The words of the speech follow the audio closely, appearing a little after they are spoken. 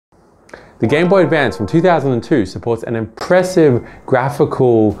The Game Boy Advance from 2002 supports an impressive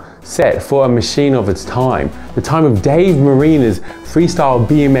graphical set for a machine of its time, the time of Dave Marina's Freestyle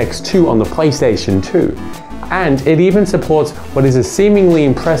BMX 2 on the PlayStation 2. And it even supports what is a seemingly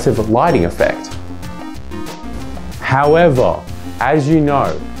impressive lighting effect. However, as you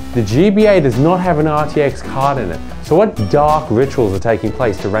know, the GBA does not have an RTX card in it, so what dark rituals are taking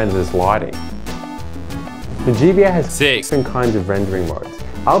place to render this lighting? The GBA has 6 different kinds of rendering modes.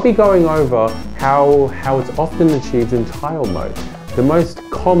 I'll be going over how it's often achieved in tile mode. The most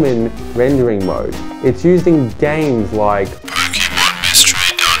common rendering mode. It's used in games like Pokemon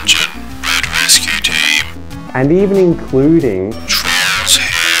Mystery Dungeon, Red Rescue Team, and even including Trolls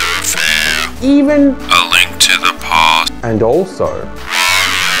Hair Affair, even A Link to the Past, and also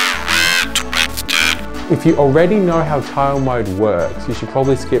Wario Red Twisted. if you already know how tile mode works, you should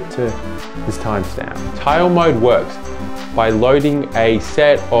probably skip to this timestamp. Tile mode works by loading a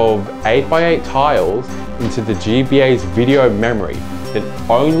set of 8x8 tiles into the GBA's video memory,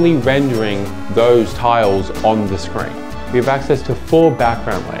 then only rendering those tiles on the screen. We have access to 4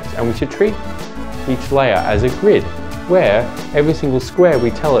 background layers, and we should treat each layer as a grid, where every single square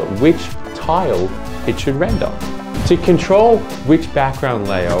we tell it which tile it should render. To control which background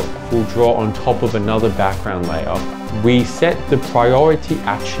layer will draw on top of another background layer, we set the priority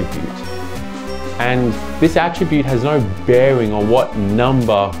attribute. And this attribute has no bearing on what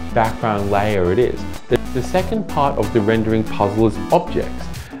number background layer it is. The second part of the rendering puzzle is objects.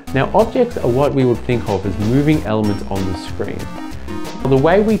 Now, objects are what we would think of as moving elements on the screen. The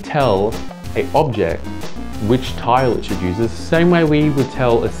way we tell an object which tile it should use is the same way we would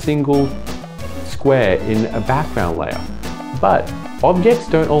tell a single square in a background layer. But objects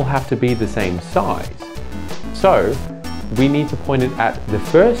don't all have to be the same size. So we need to point it at the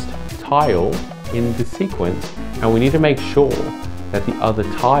first tile in the sequence, and we need to make sure that the other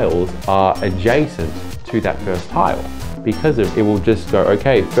tiles are adjacent to that first tile, because it will just go,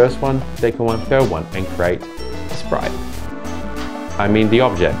 okay, first one, second one, third one, and create a sprite. I mean the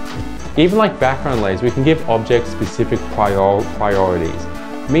object. Even like background layers, we can give objects specific priorities,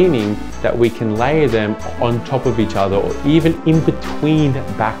 meaning that we can layer them on top of each other or even in between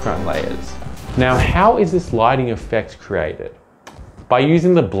background layers. Now, how is this lighting effect created? By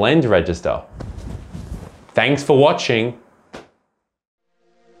using the blend register. Thanks for watching.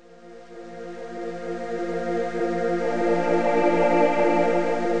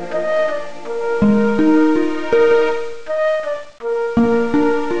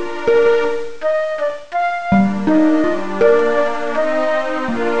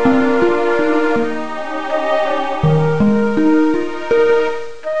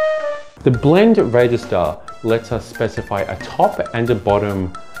 The blend register lets us specify a top and a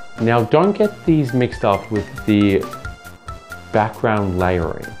bottom. Now, don't get these mixed up with the background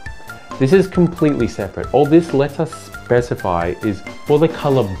layering. This is completely separate. All this lets us specify is for the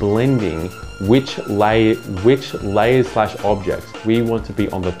color blending, which layers slash objects we want to be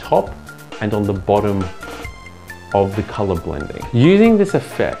on the top and on the bottom of the color blending. Using this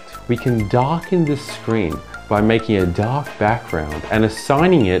effect, we can darken the screen by making a dark background and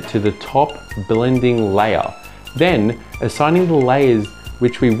assigning it to the top blending layer. Then assigning the layers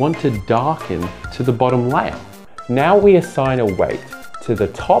which we want to darken to the bottom layer. Now we assign a weight to the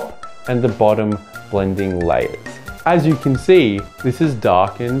top and the bottom blending layers. As you can see, this is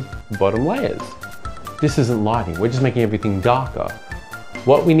darkened bottom layers. This isn't lighting, we're just making everything darker.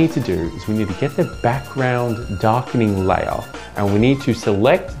 What we need to do is we need to get the background darkening layer, and we need to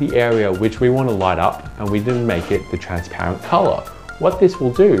select the area which we want to light up, and we then make it the transparent color. What this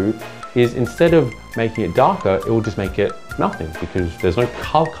will do is, instead of making it darker, it will just make it nothing, because there's no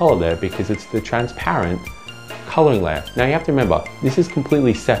color there, because it's the transparent coloring layer. Now you have to remember, this is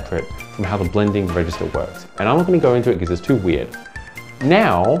completely separate from how the blending register works, and I'm not going to go into it because it's too weird.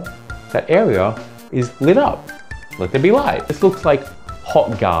 Now that area is lit up. Let there be light. This looks like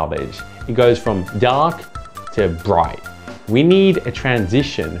hot garbage. It goes from dark to bright. We need a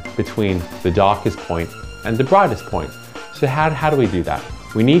transition between the darkest point and the brightest point. So how do we do that?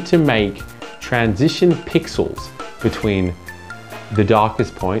 We need to make transition pixels between the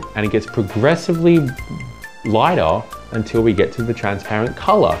darkest point, and it gets progressively lighter until we get to the transparent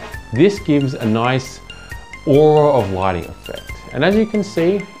color. This gives a nice aura of lighting effect. And as you can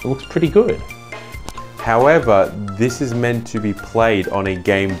see, it looks pretty good. However, this is meant to be played on a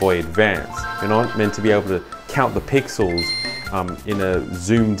Game Boy Advance. You're not meant to be able to count the pixels in a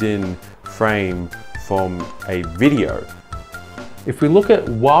zoomed in frame from a video. If we look at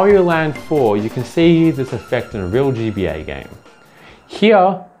Wario Land 4, you can see this effect in a real GBA game.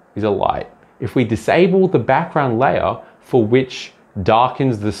 Here is a light. If we disable the background layer for which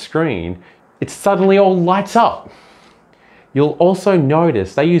darkens the screen, it suddenly all lights up. You'll also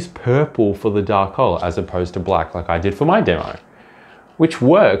notice they use purple for the dark color as opposed to black like I did for my demo, which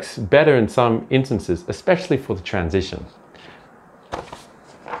works better in some instances, especially for the transition.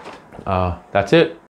 That's it.